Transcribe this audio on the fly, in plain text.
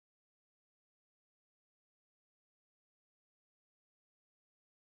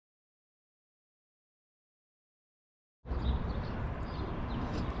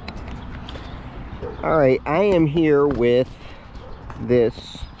All right, I am here with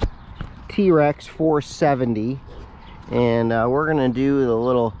this T-Rex 470, and we're gonna do the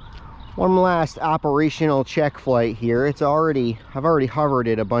little one last operational check flight here. I've already hovered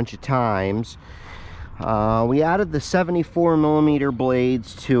it a bunch of times. We added the 74mm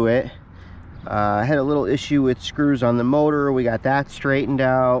blades to it. I had a little issue with screws on the motor. We got that straightened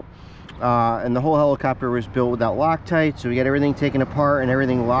out, and the whole helicopter was built without Loctite, so we got everything taken apart and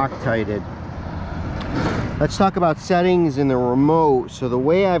everything Loctited. Let's talk about settings in the remote. So the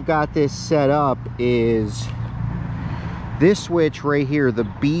way I've got this set up is this switch right here, the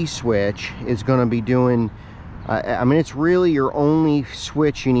B switch, is going to be doing, I mean, it's really your only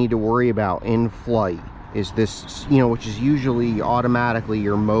switch you need to worry about in flight is this, you know, which is usually automatically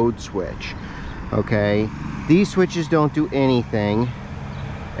your mode switch. Okay, these switches don't do anything,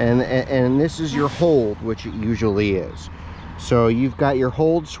 and this is your hold, which it usually is. So you've got your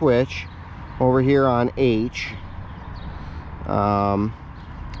hold switch over here on H, and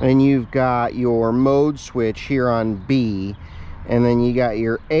you've got your mode switch here on B, and then you got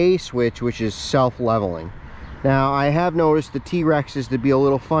your A switch, which is self-leveling. Now I have noticed the T-Rexes to be a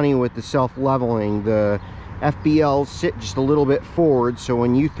little funny with the self-leveling. The FBLs sit just a little bit forward, so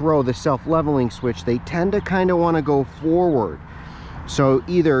when you throw the self-leveling switch, they tend to kind of want to go forward. So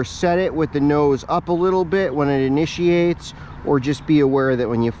either set it with the nose up a little bit when it initiates, or just be aware that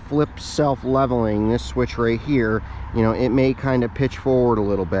when you flip self-leveling, this switch right here, you know, it may kind of pitch forward a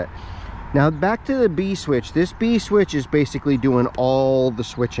little bit. Now back to the B switch. This B switch is basically doing all the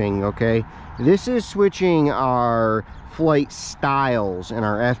switching, okay? This is switching our flight styles in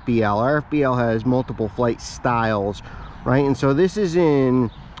our FBL. Our FBL has multiple flight styles, right? And so this is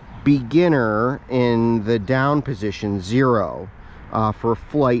in beginner in the down position 0 for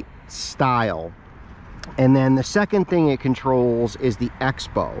flight style. And then the second thing it controls is the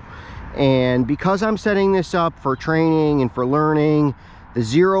expo. And because I'm setting this up for training and for learning, the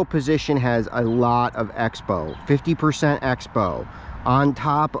 0 position has a lot of expo, 50% expo on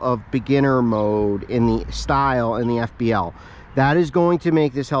top of beginner mode in the style in the FBL. That is going to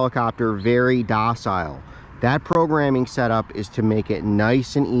make this helicopter very docile. That programming setup is to make it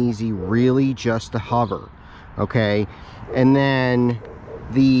nice and easy, really just to hover, okay? And then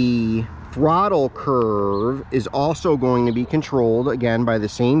the throttle curve is also going to be controlled again by the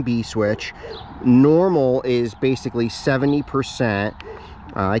same B switch. Normal is basically 70%.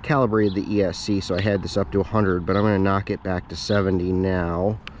 I calibrated the ESC, so I had this up to 100, but I'm going to knock it back to 70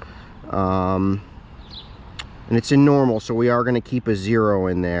 now. And it's in normal, so we are going to keep a 0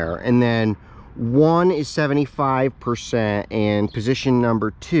 in there. And then 1 is 75%, and position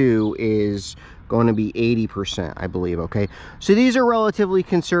number 2 is going to be 80%, I believe. Okay, so these are relatively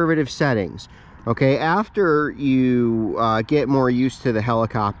conservative settings. Okay, after you get more used to the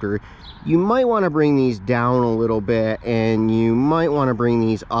helicopter, you might want to bring these down a little bit, and you might want to bring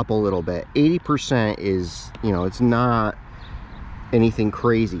these up a little bit. 80% is, you know, it's not anything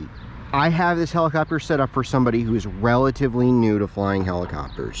crazy. I have this helicopter set up for somebody who is relatively new to flying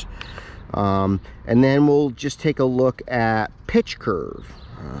helicopters. And then we'll just take a look at pitch curve.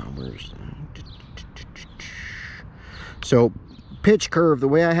 So pitch curve, the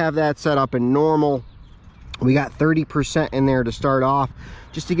way I have that set up in normal, we got 30% in there to start off,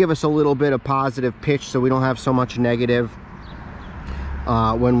 just to give us a little bit of positive pitch so we don't have so much negative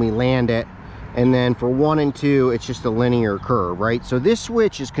when we land it. And then for 1 and 2, it's just a linear curve, right? So this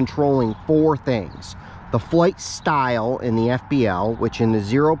switch is controlling 4 things. The flight style in the FBL, which in the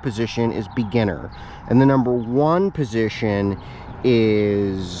 0 position is beginner. And the number 1 position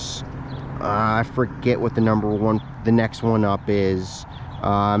is, I forget what the number 1, the next one up is.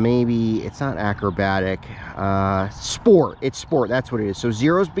 Maybe it's not acrobatic, sport. It's sport, that's what it is. So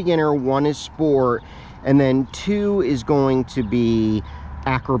 0 is beginner, 1 is sport, and then 2 is going to be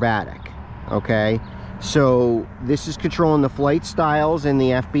acrobatic. Okay, so this is controlling the flight styles in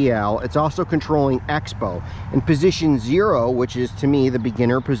the FBL. It's also controlling expo. In position 0, which is to me the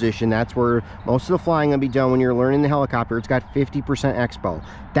beginner position, that's where most of the flying will be done when you're learning the helicopter. It's got 50% expo.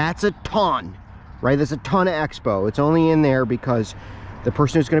 That's a ton, right? That's a ton of expo. It's only in there because the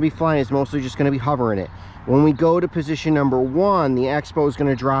person who's going to be flying is mostly just going to be hovering it. When we go to position number 1, the expo is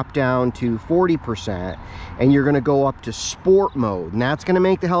going to drop down to 40%, and you're going to go up to sport mode, and that's going to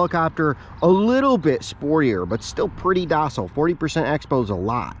make the helicopter a little bit sportier, but still pretty docile. 40% expo is a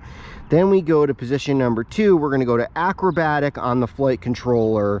lot. Then we go to position number 2. We're going to go to acrobatic on the flight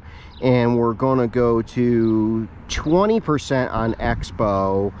controller, and we're going to go to 20% on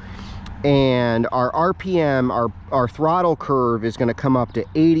expo. And our RPM, our throttle curve is going to come up to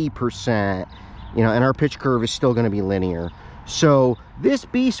 80%, you know, and our pitch curve is still going to be linear. So this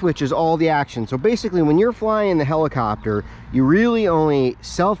B switch is all the action. So basically when you're flying the helicopter, you really only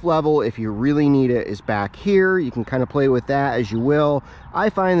self-level, if you really need it, is back here. You can kind of play with that as you will. I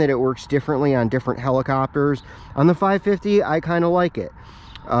find that it works differently on different helicopters. On the 550, I kind of like it.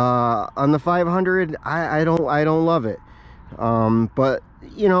 On the 500, I don't love it. But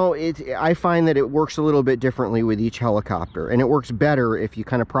you know, I find that it works a little bit differently with each helicopter, and it works better if you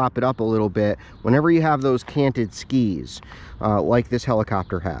kind of prop it up a little bit whenever you have those canted skis, like this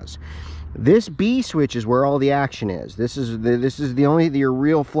helicopter has. This B switch is where all the action is. This is your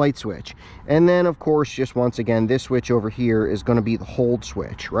real flight switch. And then of course, just once again, this switch over here is going to be the hold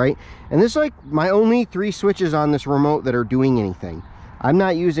switch, right? And this is like my only 3 switches on this remote that are doing anything. I'm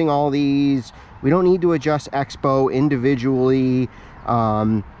not using all these. We don't need to adjust expo individually.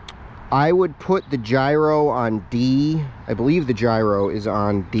 I would put the gyro on D. I believe the gyro is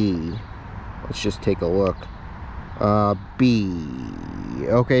on D. Let's just take a look. B.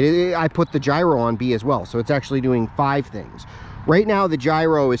 Okay, I put the gyro on B as well, so it's actually doing 5 things. Right now, the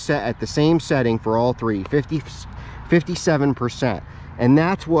gyro is set at the same setting for all 3, 57%. And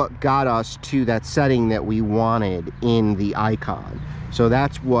that's what got us to that setting that we wanted in the Ikon. So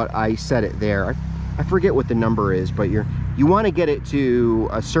that's what I set it there. I forget what the number is, but you want to get it to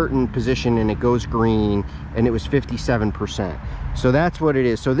a certain position and it goes green, and it was 57%. So that's what it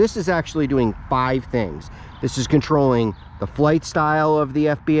is. So this is actually doing 5 things. This is controlling the flight style of the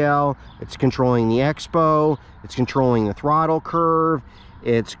FBL, it's controlling the expo, it's controlling the throttle curve,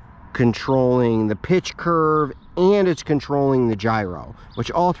 it's controlling the pitch curve, and it's controlling the gyro, which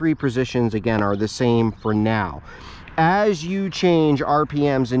all 3 positions again are the same for now. As you change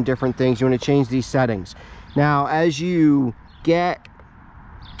RPMs and different things, you want to change these settings. Now, as you get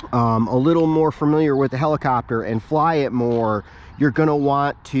a little more familiar with the helicopter and fly it more, you're going to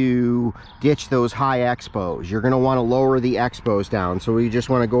want to ditch those high expos. You're going to want to lower the expos down. So we just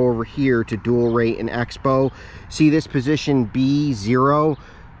want to go over here to dual rate and expo. See this position B0?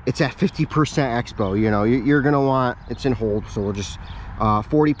 It's at 50% expo. You know, you're going to want, it's in hold, so we'll just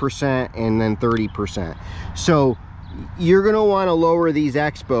 40% and then 30%. So you're going to want to lower these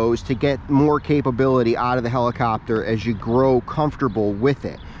expos to get more capability out of the helicopter as you grow comfortable with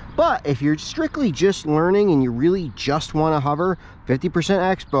it. But if you're strictly just learning and you really just want to hover, 50%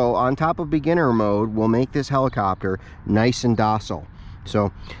 expo on top of beginner mode will make this helicopter nice and docile.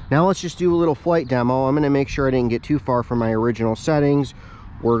 So now let's just do a little flight demo. I'm going to make sure I didn't get too far from my original settings.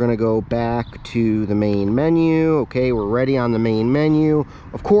 We're going to go back to the main menu. Okay, we're ready on the main menu.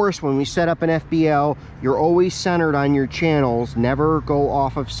 Of course, when we set up an FBL, you're always centered on your channels. Never go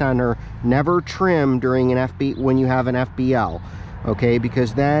off of center. Never trim during an when you have an FBL. Okay,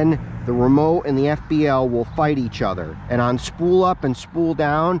 because then the remote and the FBL will fight each other. And on spool up and spool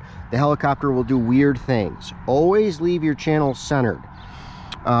down, the helicopter will do weird things. Always leave your channels centered.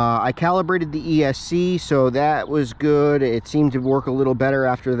 I calibrated the ESC, so that was good. It seemed to work a little better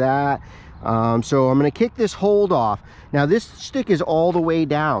after that. So I'm going to kick this hold off. Now this stick is all the way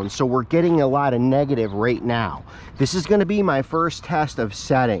down, so we're getting a lot of negative right now. This is going to be my first test of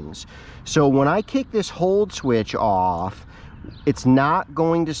settings. So when I kick this hold switch off, it's not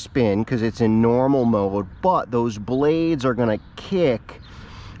going to spin because it's in normal mode, but those blades are going to kick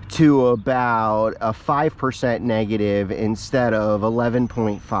to about a 5% negative instead of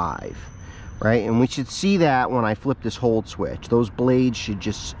 11.5, right? And we should see that when I flip this hold switch. Those blades should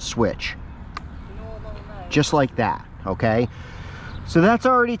just switch. Just like that, okay? So that's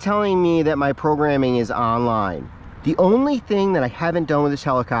already telling me that my programming is online. The only thing that I haven't done with this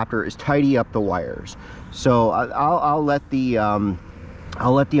helicopter is tidy up the wires. So I'll let the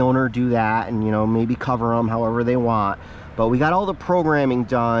owner do that, and you know, maybe cover them however they want. But we got all the programming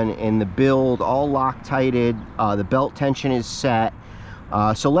done and the build all Loctited. The belt tension is set.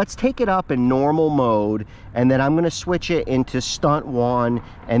 So let's take it up in normal mode, and then I'm going to switch it into stunt 1,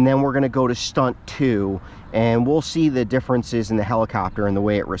 and then we're going to go to stunt 2, and we'll see the differences in the helicopter and the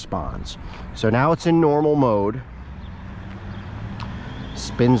way it responds. So now it's in normal mode.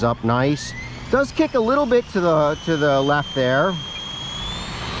 Spins up nice. Does kick a little bit to the left there.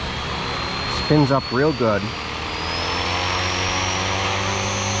 Spins up real good.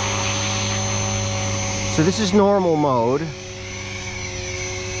 So this is normal mode.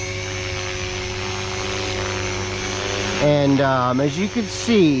 And as you can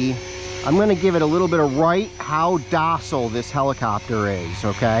see, I'm going to give it a little bit of right how docile this helicopter is,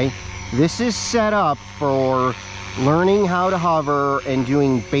 okay? This is set up for learning how to hover and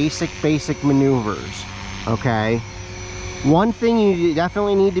doing basic maneuvers, okay? One thing you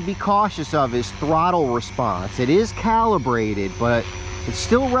definitely need to be cautious of is throttle response. It is calibrated, but It's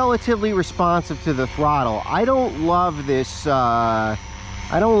still relatively responsive to the throttle. I don't love this T-Rex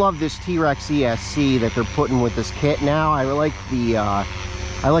ESC that they're putting with this kit now. I like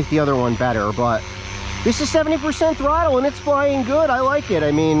the other one better, but this is 70% throttle and it's flying good. I like it.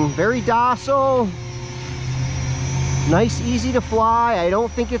 I mean, very docile. Nice, easy to fly. I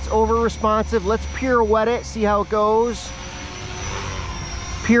don't think it's over responsive. Let's pirouette it, see how it goes.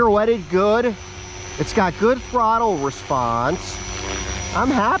 Pirouetted good. It's got good throttle response. I'm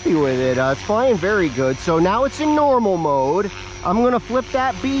happy with it. It's flying very good. So now it's in normal mode. I'm going to flip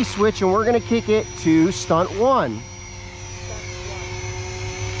that B switch and we're going to kick it to stunt 1.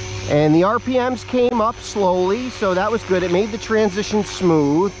 And the RPMs came up slowly, so that was good. It made the transition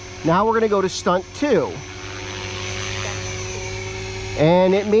smooth. Now we're going to go to stunt 2.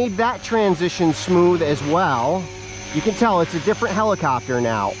 And it made that transition smooth as well. You can tell it's a different helicopter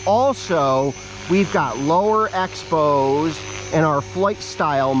now. Also, we've got lower expos and our flight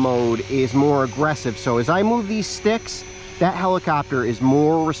style mode is more aggressive. So as I move these sticks, that helicopter is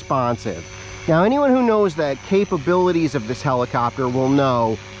more responsive. Now, anyone who knows the capabilities of this helicopter will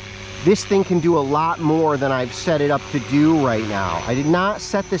know this thing can do a lot more than I've set it up to do right now. I did not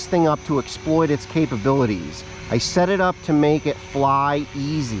set this thing up to exploit its capabilities. I set it up to make it fly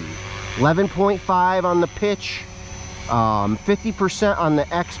easy. 11.5 on the pitch, 50% on the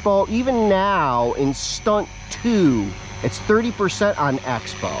expo. Even now in stunt 2, it's 30% on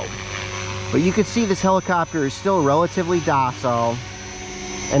expo. But you can see this helicopter is still relatively docile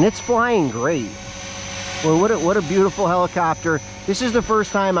and it's flying great. Well, what a beautiful helicopter. This is the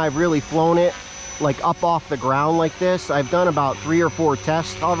first time I've really flown it like up off the ground like this. I've done about 3 or 4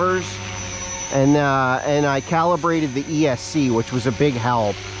 test hovers, and I calibrated the ESC, which was a big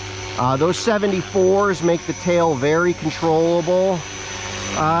help. Those 74s make the tail very controllable.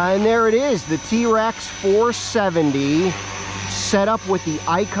 And there it is, the T-Rex 470 set up with the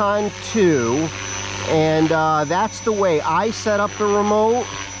Ikon2, and that's the way I set up the remote.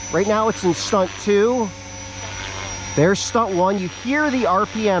 Right now it's in stunt 2. There's stunt 1. You hear the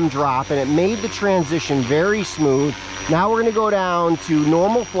RPM drop and it made the transition very smooth. Now we're going to go down to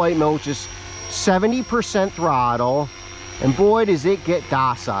normal flight mode, which is 70% throttle, and boy does it get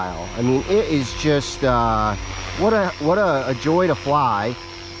docile. I mean, it is just what a joy to fly.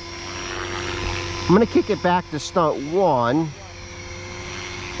 I'm going to kick it back to stunt 1,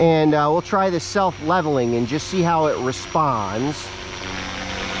 and we'll try the self-leveling and just see how it responds.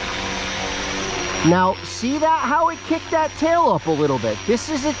 Now, see that, how it kicked that tail up a little bit? This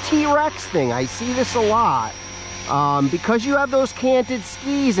is a T-Rex thing. I see this a lot. Because you have those canted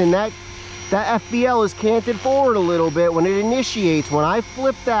skis and that FBL is canted forward a little bit when it initiates. When I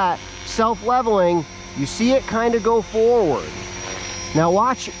flip that self-leveling, you see it kind of go forward. Now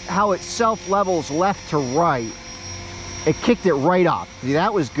watch how it self-levels left to right. It kicked it right up. See,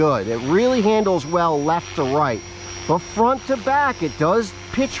 that was good. It really handles well left to right. But front to back, it does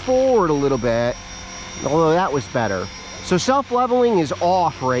pitch forward a little bit, although that was better. So self-leveling is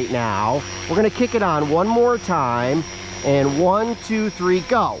off right now. We're going to kick it on one more time, and 1, 2, 3,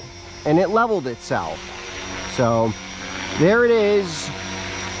 go. And it leveled itself. So there it is,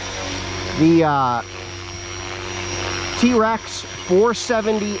 the T-Rex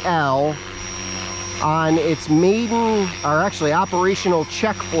 470L on its maiden, or actually operational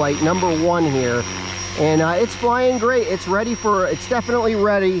check flight #1 here. And it's flying great. It's ready for, it's definitely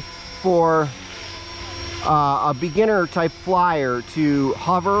ready for a beginner type flyer to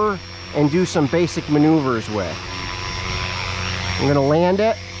hover and do some basic maneuvers with. I'm gonna land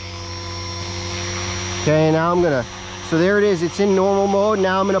it. Okay, now I'm gonna, so there it is, it's in normal mode.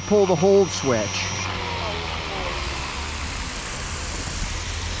 Now I'm gonna pull the hold switch.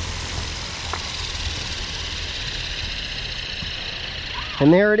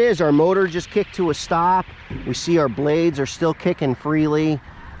 And there it is, our motor just kicked to a stop. We see our blades are still kicking freely.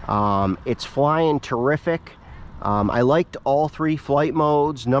 It's flying terrific. I liked all 3 flight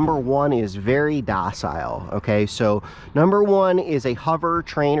modes. #1 is very docile. Okay, so #1 is a hover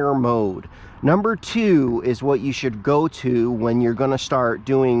trainer mode. #2 is what you should go to when you're gonna start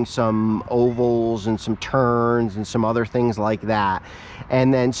doing some ovals and some turns and some other things like that.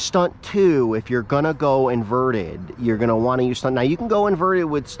 And then stunt 2, if you're gonna go inverted, you're gonna wanna use stunt. Now you can go inverted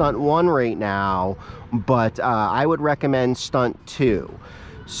with stunt 1 right now, but I would recommend stunt 2.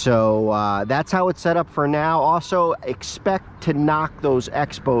 So that's how it's set up for now. Also, expect to knock those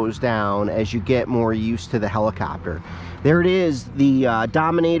expos down as you get more used to the helicopter. There it is, the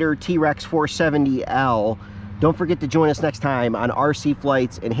Dominator T-Rex 470L. Don't forget to join us next time on RC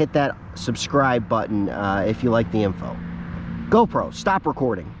Flights and hit that subscribe button if you like the info. GoPro, stop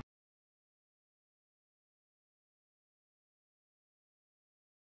recording.